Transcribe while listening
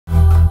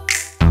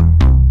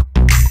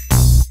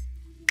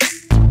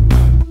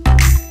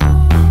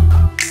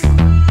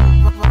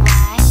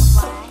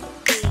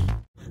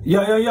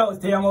Yo,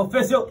 it's TeAmo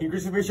Official.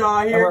 Cris Official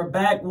out And here. we're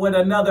back with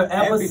another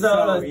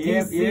episode of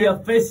TC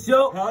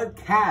Official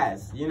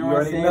Podcast. You know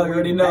what I'm saying? You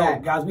already know.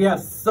 Guys, we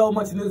have so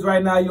much news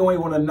right now you don't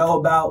even want to know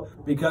about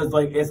because,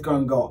 like, it's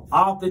going to go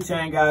off the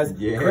chain, guys.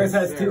 Yes, Cris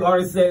has two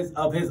artists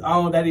of his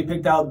own that he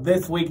picked out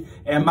this week.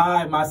 And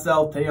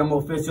myself,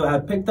 TeAmo Official,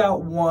 have picked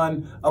out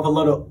one of a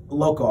little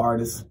local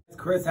artist.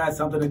 Cris has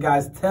something to,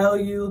 guys, tell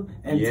you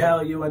and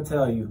tell you and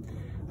tell you.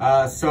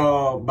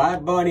 So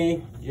Bad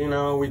Bunny, you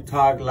know, we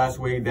talked last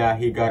week that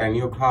he got a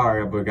new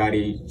car, a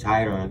Bugatti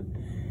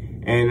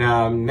Chiron,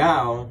 and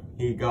now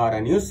he got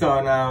a new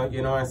song out.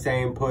 You know what I'm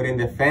saying? Put in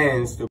the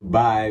fans to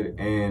vibe,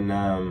 and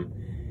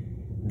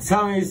the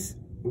song is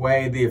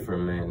way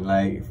different, man.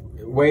 Like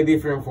way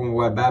different from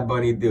what Bad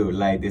Bunny do.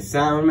 Like the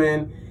sound,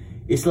 man,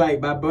 it's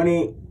like Bad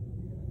Bunny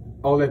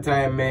all the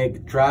time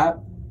make trap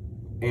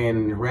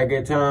and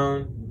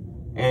reggaeton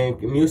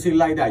and music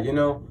like that. You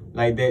know,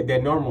 like the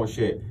normal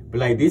shit. But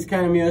like this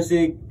kind of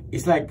music,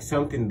 it's like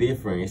something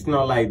different. It's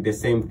not like the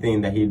same thing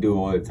that he do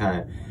all the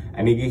time.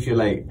 And it gives you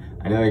like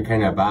another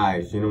kind of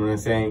vibes, you know what I'm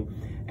saying?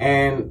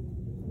 And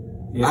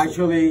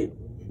actually,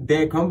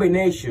 the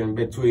combination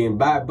between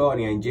Bad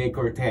Bunny and Jay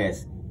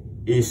Cortez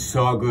is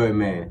so good,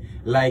 man.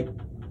 Like,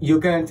 you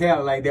can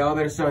tell, like the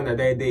other song that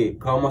they did,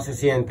 Como Se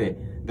Siente,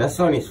 that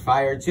song is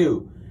fire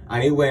too.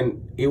 And it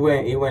went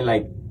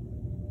like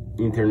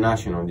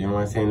international, you know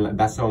what I'm saying?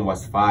 That song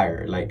was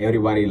fire. Like,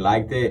 everybody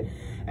liked it.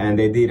 And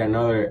they did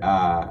another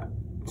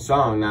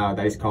song now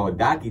that is called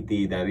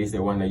Dakiti, that is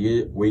the one that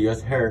we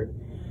just heard.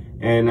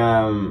 And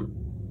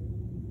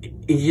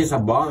it's just a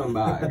bomb,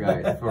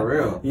 guys, for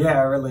real.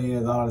 Yeah, it really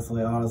is,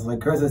 honestly.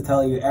 Cris is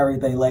telling you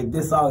everything. Like,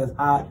 this song is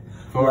hot.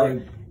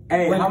 Like,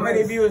 hey, how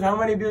many views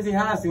he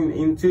has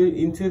in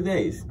 2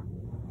 days?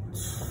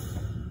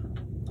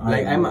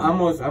 Like, I'm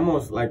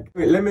almost like,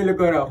 wait, let me look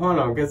it up. Hold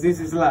on, because this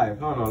is live.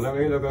 Hold on, let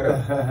me look it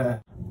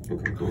up.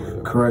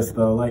 Cris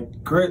though, like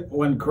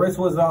when Cris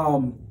was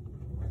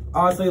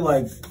honestly,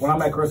 like when I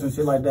met Cris and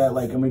shit like that,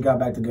 like, and we got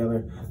back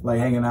together, like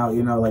hanging out,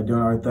 you know, like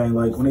doing our thing,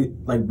 like when he,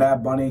 like,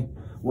 Bad Bunny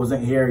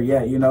wasn't here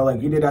yet, you know, like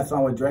he did that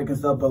song with Drake and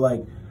stuff, but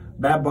like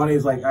Bad Bunny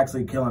is like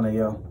actually killing it,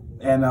 yo.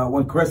 And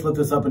when Cris lifts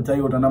this up and tell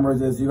you what the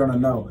numbers is, you're gonna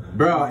know.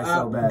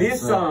 Bro, this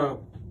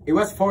song, it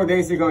was 4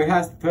 days ago. It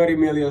has 30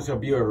 millions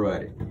of views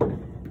already.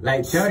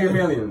 Like 30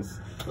 millions.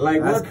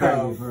 Like, that's what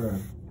crazy, the?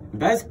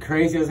 That's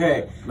crazy as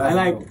heck. And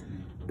like,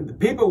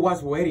 people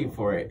was waiting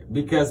for it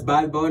because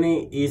Bad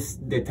Bunny is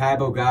the type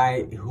of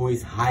guy who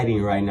is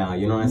hiding right now,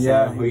 you know what I'm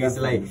saying? Who is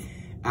like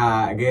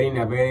getting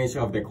advantage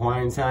of the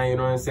quarantine, you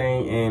know what I'm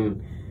saying?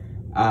 And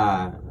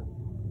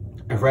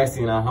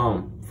resting at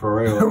home,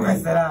 for real.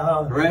 Resting at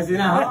home. Resting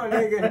at home,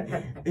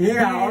 nigga.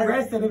 Yeah, he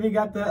rested if he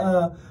got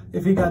the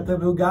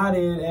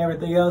Bugatti and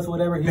everything else,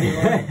 whatever he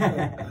doing.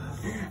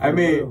 I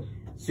mean,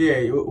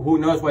 shit, who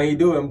knows what he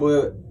doing?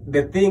 But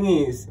the thing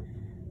is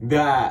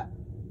that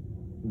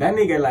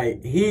nigga,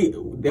 like,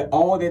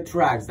 all the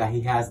tracks that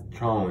he has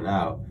thrown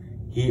out,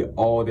 he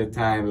all the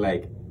time,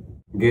 like,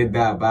 get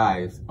that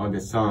vibes on the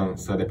song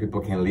so that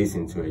people can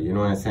listen to it, you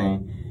know what I'm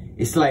saying?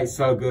 It's like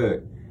so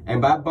good.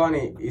 And Bad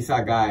Bunny is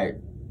a guy,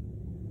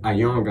 a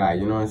young guy,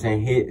 you know what I'm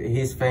saying?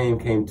 His fame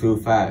came too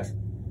fast.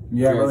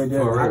 Yeah, it really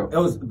did. For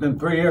real. It's been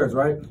 3 years,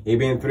 right? It's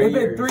been 3 years.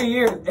 It's been 3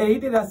 years. And he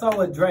did that song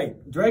with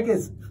Drake. Drake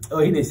is,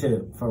 he did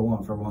shit for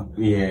one.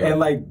 Yeah. And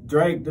like,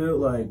 Drake, dude,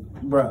 like,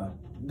 bruh.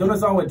 Doing a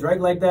song with Drake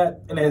like that,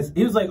 and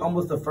he was like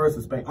almost the first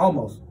to Spain,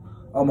 almost.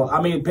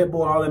 I mean,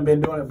 Pitbull and all them been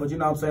doing it, but you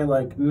know what I'm saying?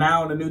 Like,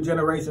 now in the new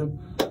generation,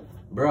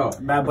 bro,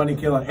 Bad Bunny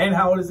killing. And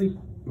how old is he?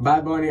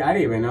 Bad Bunny, I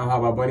didn't even know how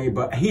Bad Bunny,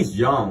 but he's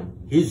young.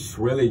 He's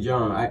really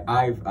young.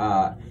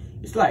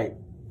 It's like,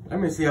 let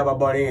me see how Bad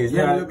Bunny is.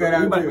 Yeah, let me look at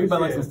that. We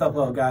better look some stuff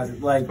up, guys.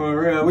 Like, for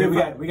real,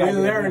 we're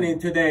learning it.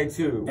 today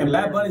too. And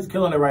Bad Bunny's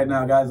killing it right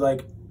now, guys.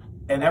 Like,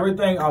 and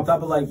everything on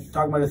top of, like,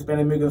 talking about the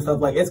Spanish music and stuff,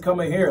 like, it's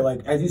coming here.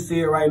 Like, as you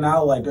see it right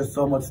now, like, there's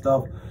so much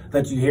stuff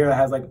that you hear that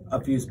has, like, a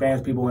few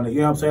Spanish people in it. You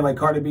know what I'm saying? Like,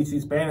 Cardi B,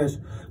 she's Spanish,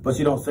 but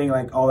she don't sing,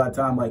 like, all that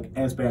time, like,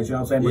 in Spanish. You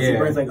know what I'm saying? But she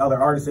brings, like, other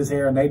artists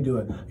here and they do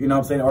it. You know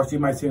what I'm saying? Or she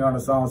might sing on a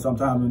song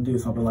sometime and do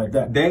something like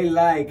that. They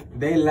like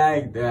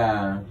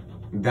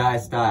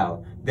that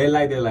style. They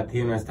like the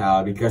Latino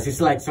style because it's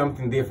like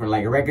something different.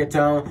 Like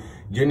reggaeton,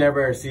 you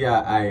never see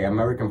a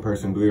American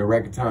person do a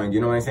reggaeton.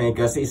 You know what I'm saying?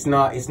 Because it's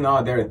not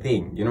their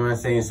thing. You know what I'm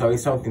saying? So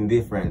it's something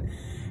different.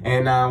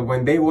 And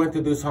when they want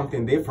to do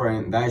something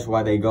different, that's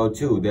what they go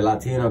to the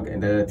Latino gang,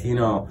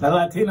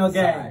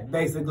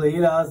 basically.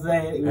 You know what I'm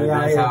saying?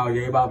 That's how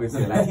J Bobby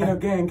said, Latino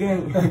gang.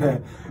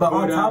 But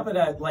on top of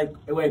that, like,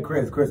 wait,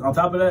 Cris, on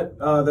top of that,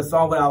 the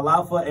song with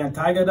Alpha and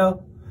Tiger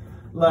though,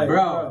 like,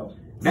 bro.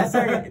 That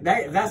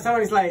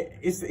song is like,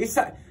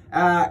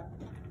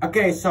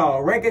 okay,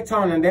 so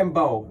reggaeton and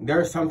dembow,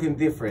 there's something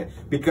different.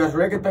 Because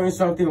reggaeton is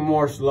something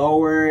more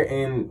slower,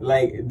 and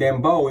like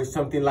dembow is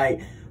something like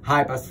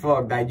hype as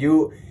fuck that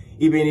you,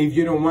 even if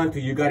you don't want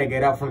to, you gotta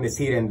get up from the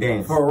seat and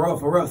dance. For real.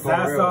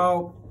 That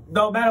song,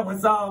 no matter what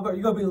song, but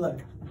you gonna be like,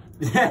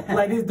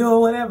 Like, he's doing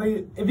whatever.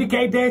 If you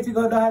can't dance, you're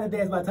gonna know how to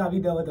dance by the time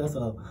you done with that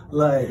song.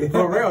 Like,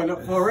 for real,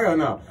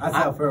 no. I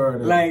saw for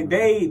real. Like,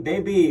 they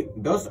be,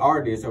 those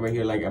artists over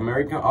here, like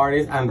American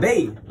artists, and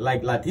they,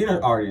 like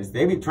Latino artists,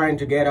 they be trying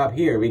to get up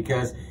here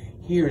because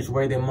here's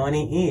where the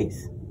money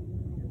is.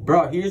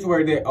 Bro, here's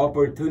where the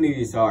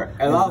opportunities are.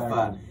 El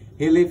Alfa,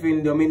 he lived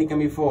in Dominican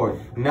before.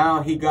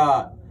 Now he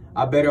got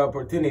a better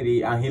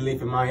opportunity and he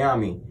lived in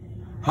Miami.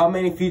 How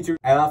many features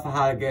El Alfa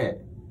had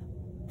get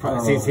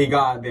since he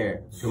got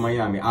there to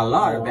Miami? A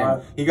lot of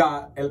them. He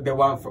got the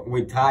one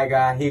with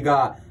Tyga. He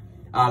got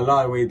a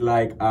lot with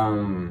like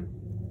Lil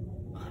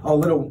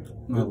Wayne.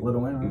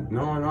 Right?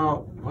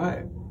 No,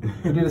 what?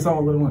 He did a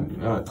song with Lil Wayne.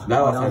 No,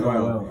 that was as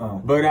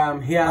well. But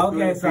he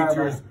has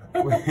features.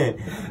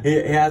 he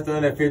has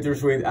done the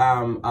features with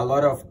a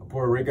lot of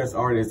Puerto Rican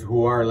artists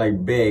who are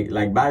like big,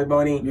 like Bad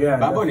Bunny. Yeah,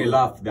 Bad Bunny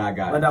loved that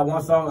guy. Like that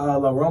one song,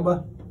 La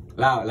Rumba.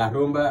 La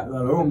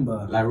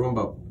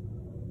Rumba.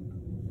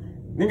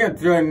 Nigga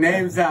throwing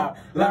names out.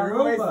 La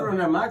Rumba is from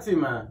La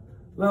Maxima.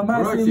 La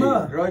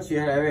Maxima.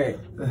 Rochi,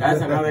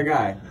 that's another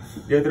guy.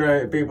 You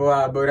throw people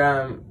out, but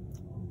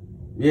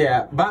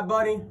yeah, Bad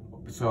Bunny.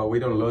 So we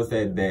don't lose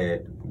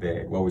the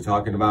what we're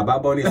talking about.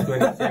 Bad Bunny is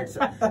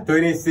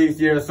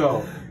 26 years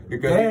old.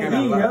 Because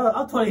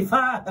I'm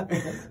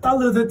 25. I'm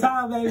losing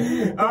time,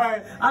 baby. All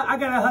right. I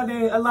got a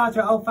Hyundai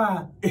Elantra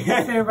 05.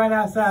 Sitting right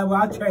outside.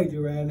 Well, I'll trade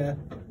you right now.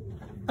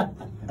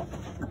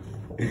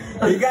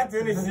 You got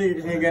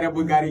 26, you got a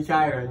Bugatti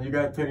Chiron. You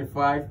got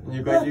 25,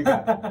 you got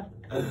a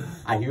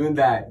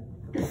Hyundai.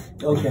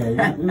 Okay,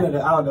 I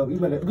don't know. We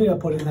gotta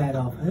put his hat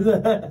off.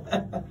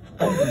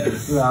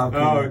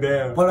 Oh,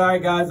 damn. But all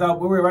right, guys, we'll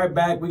be right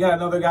back. We got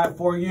another guy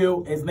for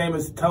you. His name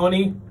is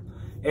Tony.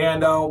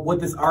 And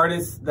with this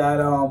artist that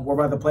we're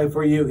about to play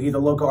for you, he's a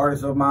local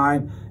artist of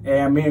mine.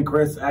 And me and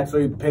Cris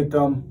actually picked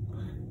him.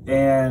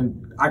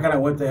 And I kind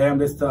of went to him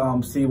just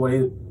to see what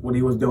he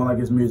was doing, like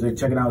his music,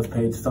 checking out his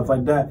page, stuff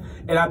like that.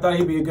 And I thought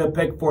he'd be a good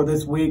pick for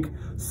this week.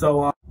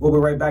 So we'll be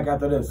right back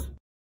after this.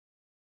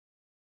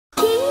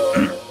 Keep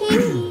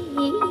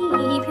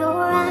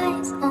your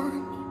eyes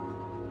on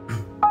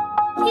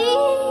me.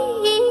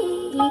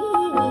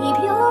 Keep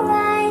your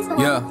eyes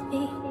on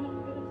me.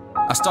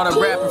 I started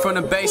rapping from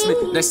the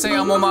basement. They say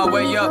I'm on my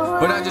way up,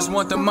 but I just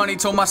want the money.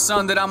 Told my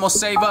son that I'm gonna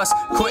save us.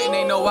 Quitting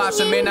ain't no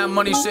option, man. That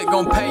money shit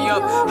gon' pay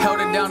up. Held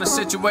it down to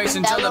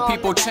situations other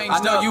people changed. I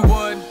know you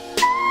would,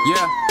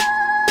 yeah.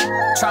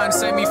 Trying to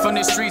save me from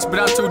the streets, but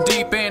I'm too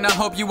deep in. I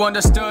hope you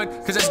understood,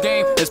 cause this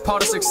game is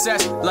part of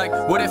success. Like,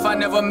 what if I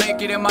never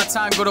make it and my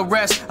time go to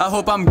rest? I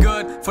hope I'm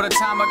good for the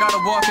time I gotta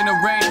walk in the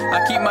rain.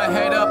 I keep my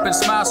head up and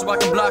smile so I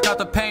can block out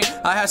the pain.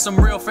 I had some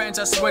real friends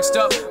that switched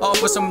up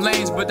off with some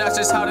lanes, but that's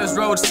just how this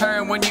road's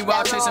turn when you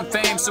out chasing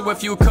fame. So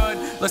if you could,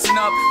 listen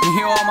up and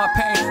hear all my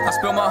pain. I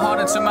spill my heart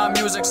into my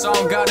music, so I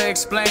don't gotta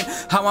explain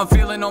how I'm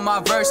feeling on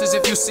my verses.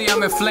 If you see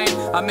I'm inflamed,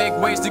 I make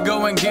ways to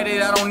go and get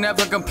it, I don't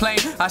never complain.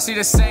 I see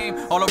the same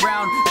all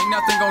around, ain't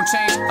nothing gon'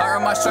 change. I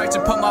earn my stripes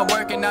and put my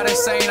work in, now they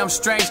saying I'm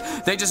strange.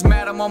 They just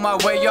mad I'm on my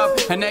way up,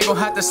 and they gon'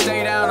 have to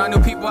stay down. I knew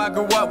people I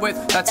grew up with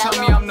that tell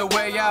me I'm the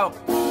way out.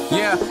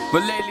 Yeah,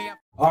 but lately I'm...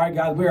 Alright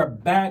guys, we are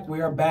back.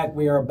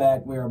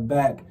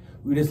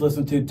 We just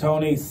listened to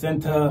Tony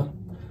Cinta.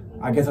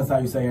 I guess that's how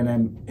you say your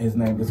name. His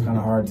name is kind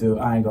of hard too.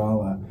 I ain't gonna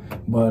lie.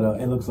 But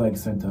it looks like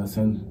Cinta.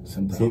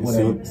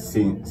 Whatever.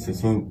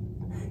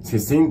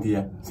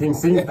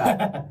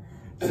 Cinta.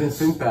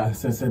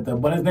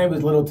 But his name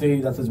is Little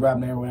T. That's his rap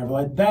name or whatever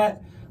like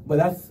that. But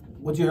that's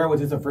what you heard was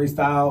just a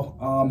freestyle.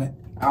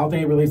 I don't think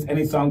he released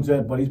any songs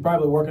yet, but he's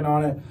probably working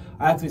on it.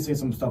 I actually see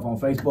some stuff on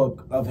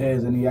Facebook of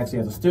his, and he actually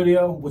has a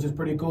studio, which is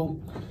pretty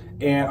cool.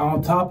 And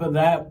on top of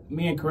that,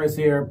 me and Cris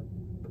here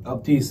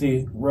of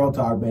TC, Real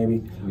Talk,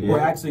 baby, we're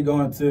actually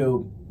going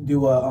to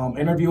do a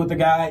interview with the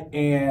guy,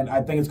 and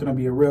I think it's going to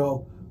be a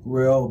real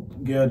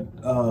good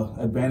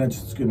advantage.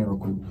 Excuse me real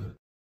quick.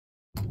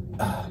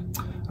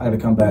 I got to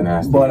come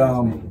back. But I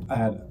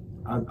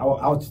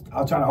was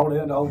trying to hold it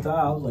in the whole time.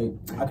 I was like,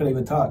 I couldn't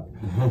even talk.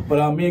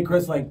 But me and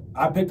Cris, like,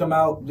 I picked him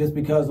out just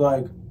because,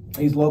 like,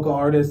 he's local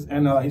artist,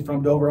 and he's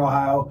from Dover,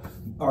 Ohio,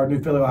 or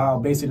New Philly, Ohio.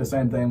 Basically the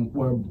same thing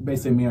where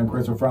basically me and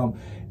Cris are from.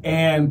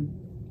 And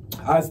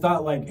I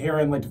thought, like,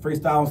 hearing, like, the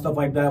freestyle and stuff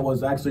like that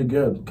was actually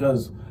good.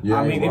 Because,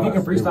 I mean, if you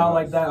can freestyle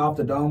like that off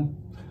the dome,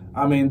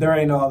 I mean, there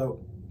ain't no other...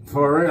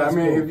 For real, I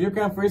mean, if you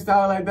can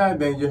freestyle like that,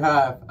 then you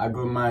have a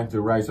good mind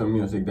to write some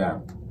music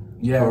down.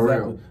 Yeah, for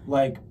exactly.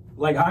 Real.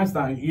 Like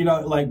Einstein, you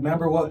know, like,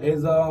 remember what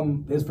his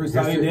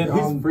freestyle he did?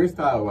 His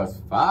freestyle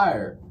was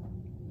fire.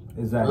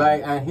 Exactly.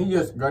 Like, and he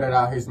just got it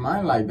out his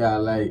mind like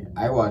that. Like,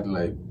 I was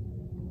like,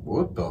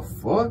 what the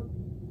fuck?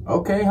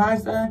 Okay,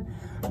 Einstein.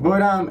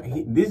 But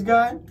this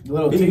guy,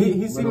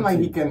 he seemed like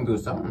he can do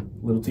something.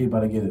 Little T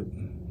about to get it.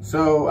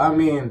 So, I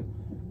mean,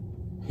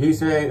 he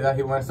said that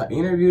he wants to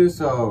interview,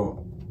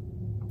 so,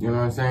 you know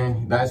what I'm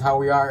saying? That's how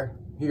we are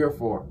here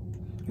for.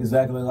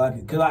 Exactly,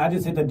 like, because I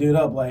just hit the dude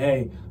up, like,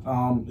 hey,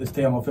 it's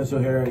TeAmo official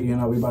here, you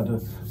know, we're looking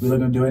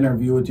to do an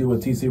interview with you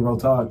with TC Real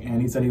Talk,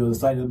 and he said he was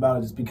excited about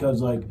it just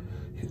because, like,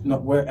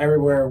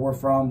 everywhere we're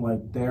from,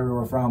 like the area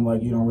we're from,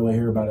 like you don't really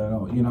hear about it at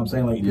all. You know what I'm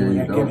saying? Like you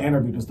get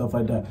interviewed and stuff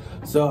like that.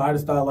 So I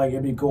just thought like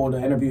it'd be cool to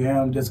interview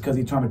him just because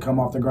he's trying to come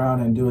off the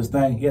ground and do his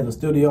thing. He has a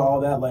studio, all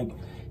that. Like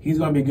he's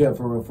gonna be good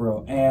for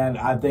real. And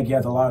I think he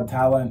has a lot of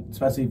talent,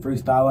 especially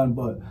freestyling.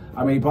 But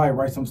I mean, he probably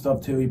writes some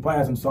stuff too. He probably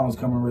has some songs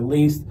coming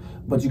released.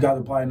 But you guys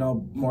will probably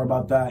know more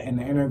about that in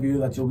the interview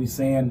that you'll be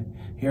seeing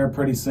here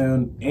pretty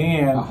soon.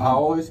 And how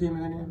old is he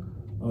again?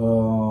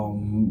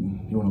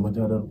 You want to look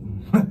that up?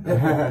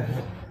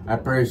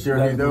 I'm pretty sure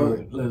he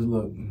do. Let's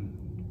look.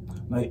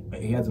 Like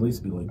he has at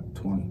least be like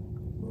 20.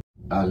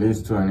 At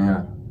least 20,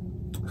 yeah.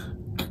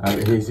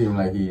 He seemed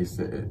like he's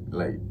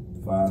like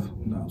 5.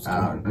 No,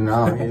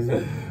 no,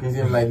 he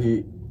seemed like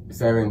he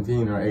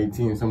 17 or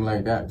 18, something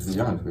like that. To be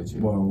honest with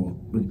you. Well,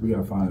 we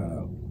gotta find that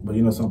out. But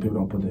you know, some people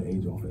don't put their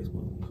age on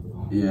Facebook.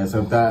 So. Yeah,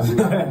 sometimes.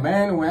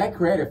 Man, when I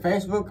created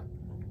Facebook,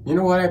 you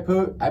know what I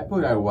put? I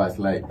put I was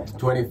like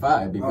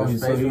 25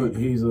 because Facebook. So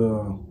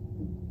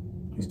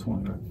he's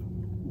 20, right?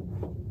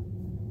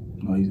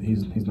 No,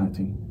 he's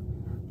 19.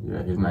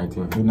 Yeah, he's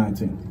 19. He's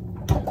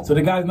 19. So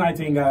the guy's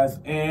 19, guys,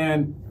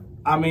 and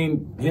I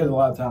mean he has a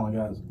lot of talent,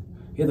 guys.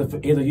 He has a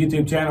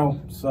YouTube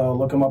channel, so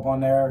look him up on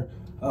there.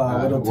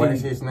 Little T. What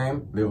is his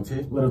name? Little T?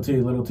 Little T.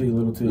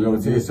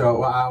 Little T.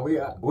 So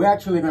we're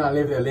actually gonna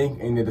leave the link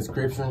in the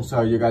description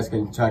so you guys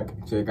can check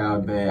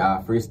out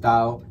the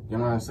freestyle. You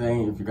know what I'm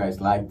saying? If you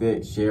guys liked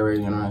it, share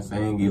it. You know what I'm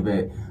saying? Give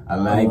it a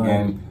like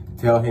and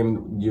tell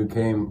him you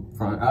came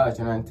from us.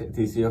 You know,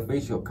 TC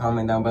Official.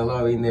 Comment down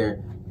below in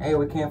there. Hey,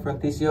 we came from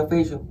TC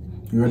Official.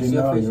 You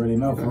already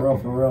know, for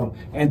real.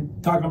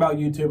 And talking about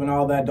YouTube and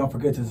all that, don't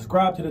forget to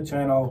subscribe to the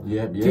channel.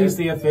 Yep.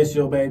 TC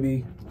Official,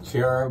 baby.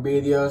 Share our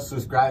videos,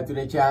 subscribe to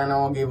the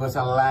channel, give us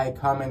a like,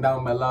 comment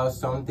down below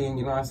something,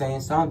 you know what I'm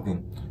saying,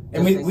 something.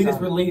 And we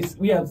just released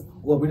 2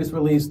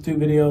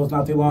 videos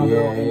not too long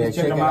ago. Yeah,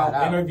 check them out.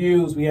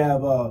 Interviews, we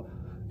have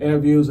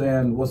interviews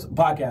and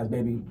podcast,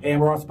 baby.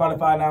 And we're on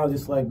Spotify now,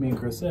 just like me and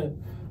Chris said.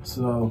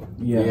 So,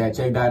 yeah. Yeah,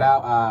 check that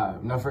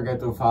out. Don't forget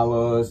to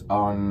follow us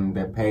on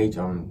the page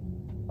on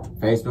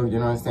Facebook, you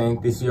know what I'm saying,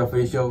 TC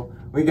Official.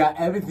 We got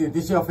everything,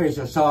 TC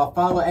Official. So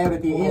follow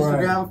everything,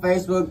 Instagram,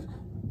 Facebook,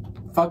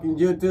 fucking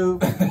YouTube,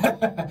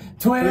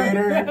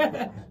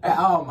 Twitter.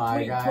 Oh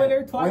my God!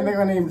 Twitter. When they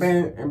gonna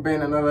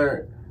invent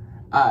another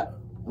app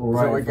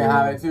so we can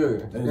have it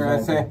too? You know what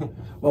I'm saying?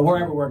 Well,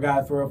 we're everywhere,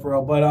 guys, for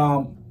real. But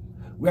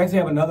we actually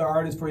have another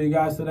artist for you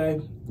guys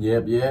today.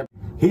 Yep.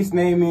 His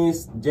name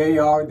is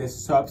JR, the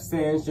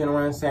Substance. You know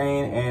what I'm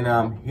saying?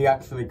 And he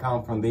actually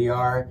come from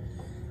DR.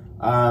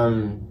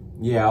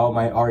 Yeah, all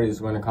my artists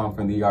gonna come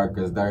from DR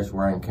because that's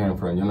where I came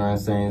from. You know what I'm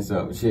saying?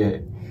 So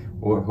shit,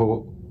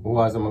 who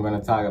else am I going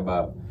to talk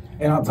about?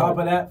 And on top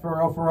of that, for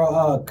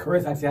real,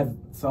 Chris actually has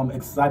some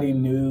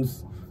exciting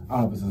news. I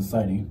don't know if it's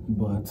exciting,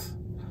 but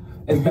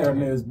it's better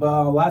news.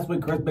 But last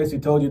week, Chris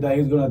basically told you that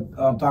he's going to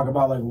talk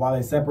about like why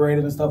they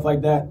separated and stuff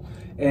like that.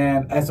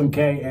 And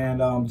SMK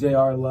and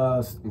JR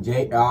loves.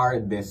 JR,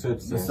 the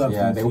substance.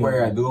 Yeah, they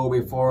were a duo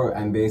before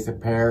and they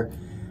separated.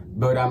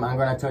 But I'm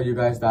going to tell you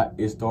guys that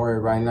story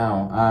right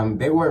now.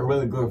 They were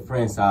really good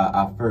friends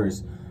at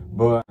first.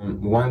 But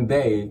one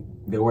day,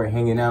 they were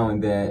hanging out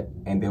and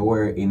they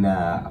were in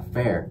a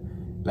fair,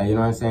 like, you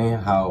know what I'm saying,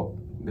 how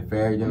the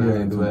fair, you know,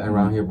 they do it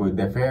around here, but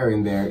the fair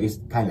in there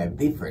is kind of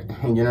different.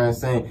 You know what I'm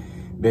saying?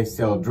 They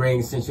sell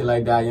drinks and shit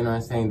like that. You know what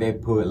I'm saying? They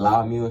put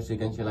loud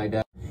music and shit like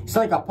that. It's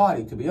like a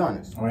party, to be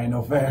honest. Or ain't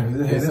no fair.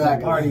 It's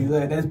like a party.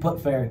 They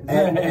put fair.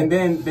 And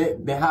then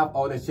they have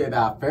all the shit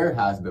that fair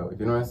has, though.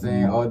 You know what I'm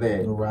saying? All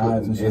the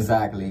rides and shit.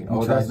 Exactly.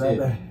 All that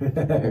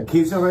shit.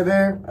 Kids over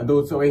there,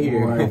 adults over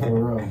here. Right,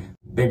 for real.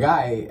 The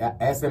guy,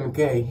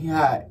 SMK, he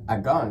had a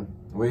gun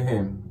with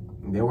him.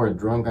 They were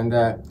drunk and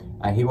that,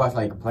 and he was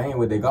like playing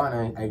with the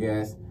gun, I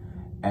guess,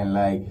 and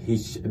like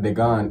the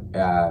gun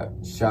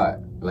shot,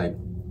 like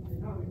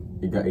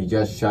he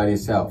just shot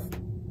himself.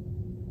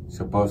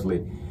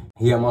 Supposedly,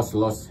 he almost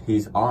lost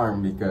his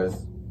arm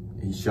because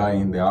he shot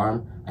in the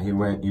arm, and he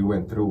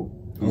went through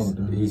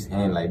his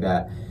hand like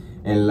that,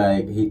 and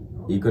like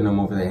he couldn't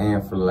move the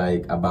hand for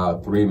like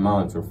about 3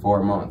 months or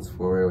 4 months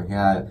for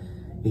real.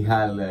 He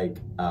had like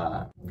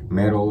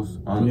medals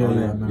on it,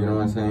 you know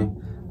what I'm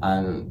saying?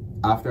 And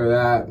after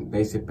that,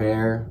 they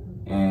separated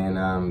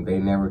and they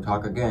never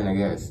talk again, I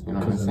guess. You know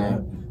what I'm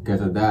saying?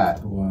 Because of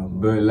that. Wow.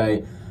 But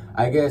like,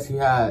 I guess he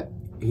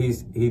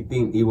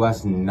think it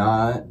was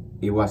not like,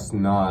 it was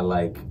not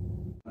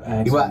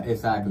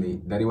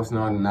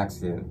an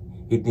accident.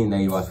 He think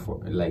that it was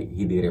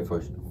he did it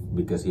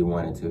because he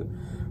wanted to.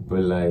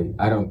 But like,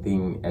 I don't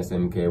think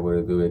SMK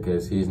would do it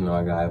because he's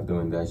not a guy of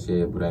doing that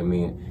shit. But I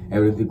mean,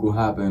 everything could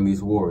happen in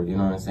this world. You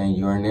know what I'm saying?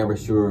 You are never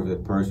sure of the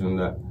person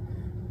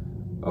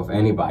of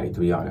anybody, to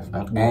be honest.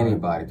 Of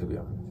anybody, to be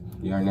honest.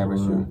 You are never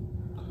sure.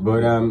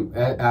 But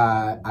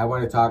I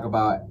want to talk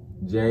about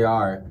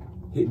JR.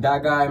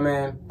 That guy,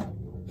 man,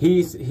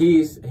 he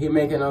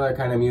make another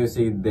kind of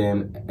music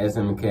than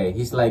SMK.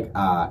 He's like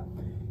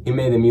he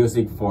made the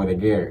music for the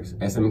girls.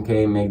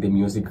 SMK made the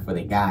music for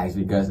the guys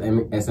because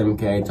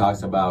SMK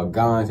talks about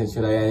guns and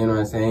shit like that, you know what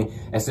I'm saying?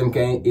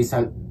 SMK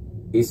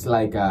is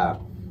like a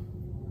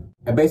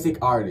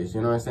basic artist,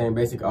 you know what I'm saying?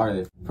 Basic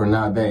artist for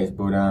nowadays.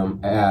 But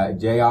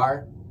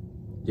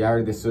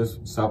JR the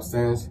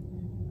Substance,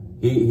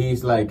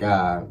 he's like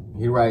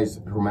he writes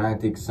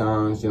romantic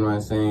songs, you know what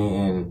I'm saying?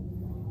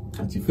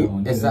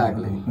 And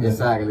exactly.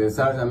 The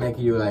songs that make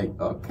you like,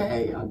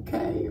 okay,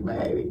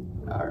 baby,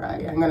 all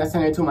right, I'm gonna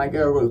send it to my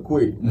girl real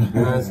quick. You know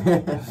what I'm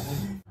saying?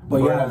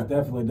 But yeah,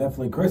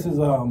 definitely. Cris is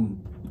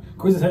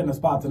hitting the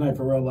spot tonight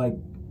for real. Like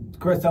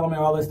Cris telling me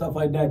all this stuff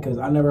like that because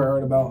I never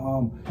heard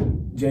about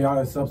JR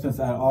the Substance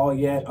at all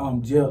yet.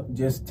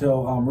 Just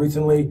till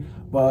recently.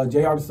 But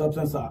JR the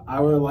Substance, I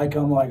really like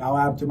him. Like I'll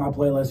add him to my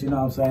playlist. You know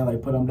what I'm saying?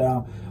 Like put him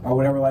down or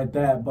whatever like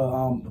that.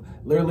 But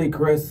literally,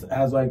 Cris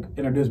has like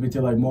introduced me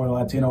to like more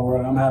Latino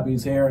world. I'm happy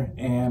he's here,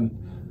 and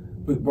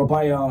we'll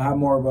probably have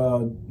more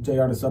of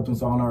JR the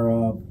Substance on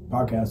our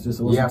podcast just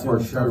to listen to. Yeah, for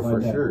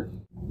sure.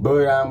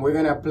 But we're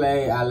gonna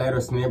play a little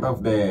snip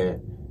of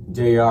the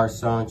JR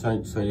song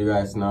so you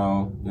guys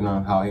know,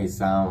 how he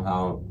sound,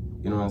 how,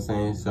 you know what I'm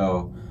saying.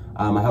 So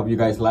I hope you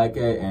guys like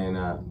it, and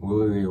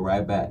we'll be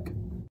right back.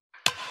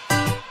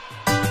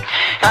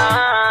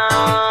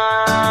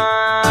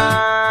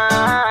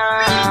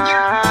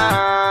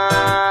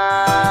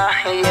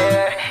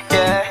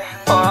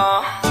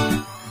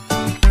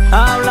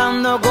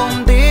 Hablando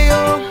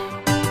contigo,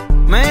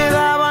 me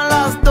daban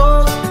las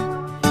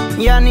 2,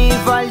 ya ni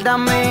falta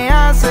me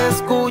hace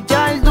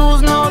escuchar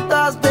tus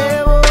notas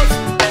de voz.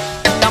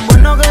 Tan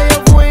bueno que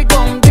yo fui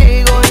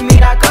contigo y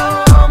mira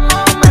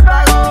cómo me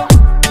pagó.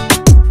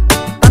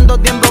 Tanto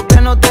tiempo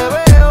que no te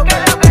veo, que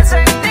lo que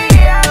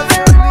sentía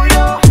se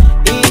murió.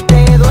 Y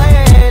te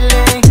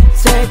duele,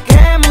 sé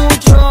que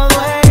mucho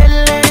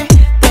duele.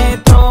 Te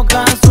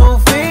toca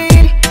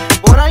sufrir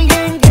por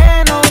alguien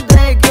que no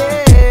te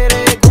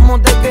quiere como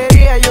te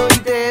quería yo. Y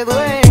te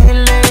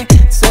duele,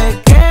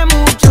 sé que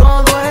mucho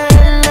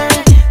duele.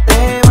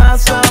 Te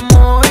vas a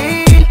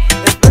morir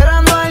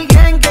esperando a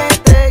alguien que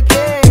te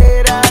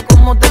quiera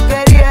como te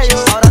quería yo.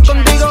 Ahora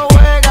contigo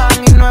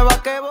juegan y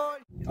nueva que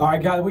voy.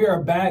 Alright guys, we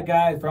are back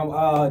guys from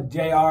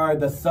JR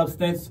the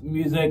Substance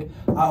music.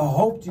 I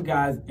hope you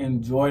guys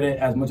enjoyed it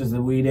as much as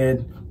we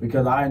did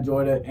because I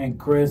enjoyed it, and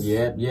Cris.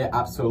 Yeah,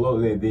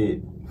 absolutely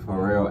did,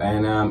 for real.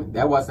 And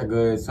that was a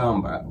good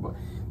song, but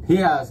he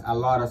has a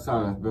lot of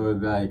songs,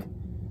 but like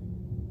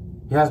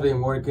he has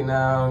been working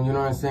on, you know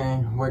what I'm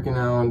saying, working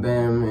on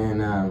them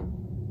and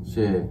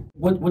shit.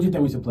 What do you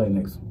think we should play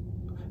next?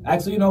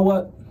 Actually, you know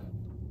what?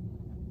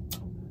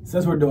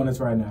 Since we're doing this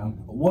right now,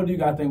 what do you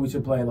guys think we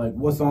should play? Like,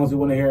 what songs you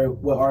want to hear?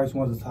 What artists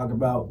want us to talk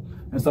about?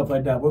 And stuff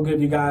like that. We'll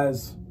give you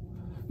guys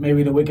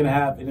maybe the week and a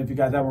half, and if you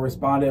guys haven't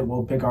responded,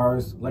 we'll pick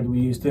ours like we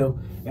used to,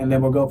 and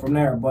then we'll go from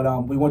there.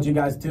 But we want you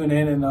guys to tune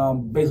in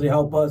and basically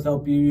help us,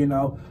 help you,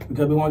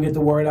 because we want to get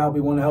the word out.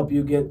 We want to help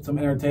you get some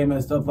entertainment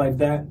and stuff like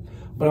that.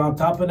 But on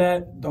top of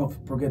that, don't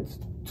forget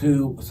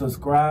to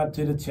subscribe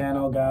to the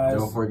channel, guys.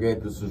 Don't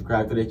forget to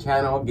subscribe to the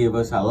channel. Give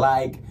us a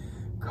like.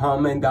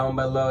 Comment down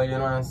below, you know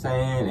what I'm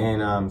saying,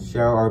 and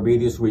share our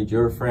videos with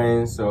your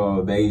friends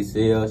so they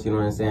see us, you know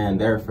what I'm saying,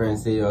 their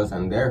friends see us,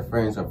 and their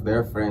friends of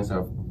their friends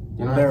of,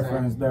 you know what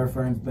I'm saying? Their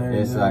friends, their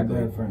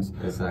friends.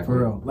 Exactly. For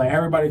real. Like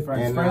everybody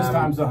friends. And, friends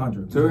times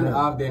 100. Turn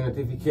off the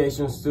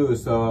notifications too,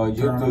 so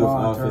YouTube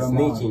of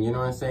snitching, you know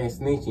what I'm saying,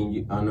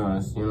 snitching on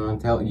us, you know,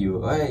 and tell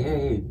you,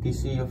 hey,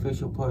 DC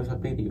official post a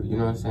video, you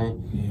know what I'm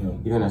saying? Yeah.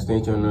 You're gonna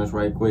snitch on us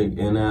right quick, and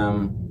you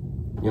know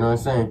what I'm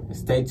saying?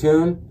 Stay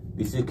tuned.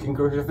 This is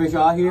Cris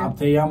Official out here. I'm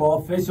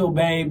TeAmo Official,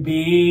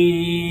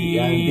 baby.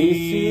 And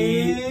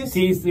this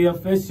is TC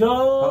Official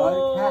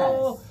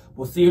Podcast.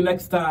 We'll see you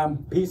next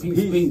time. Peace.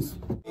 Peace.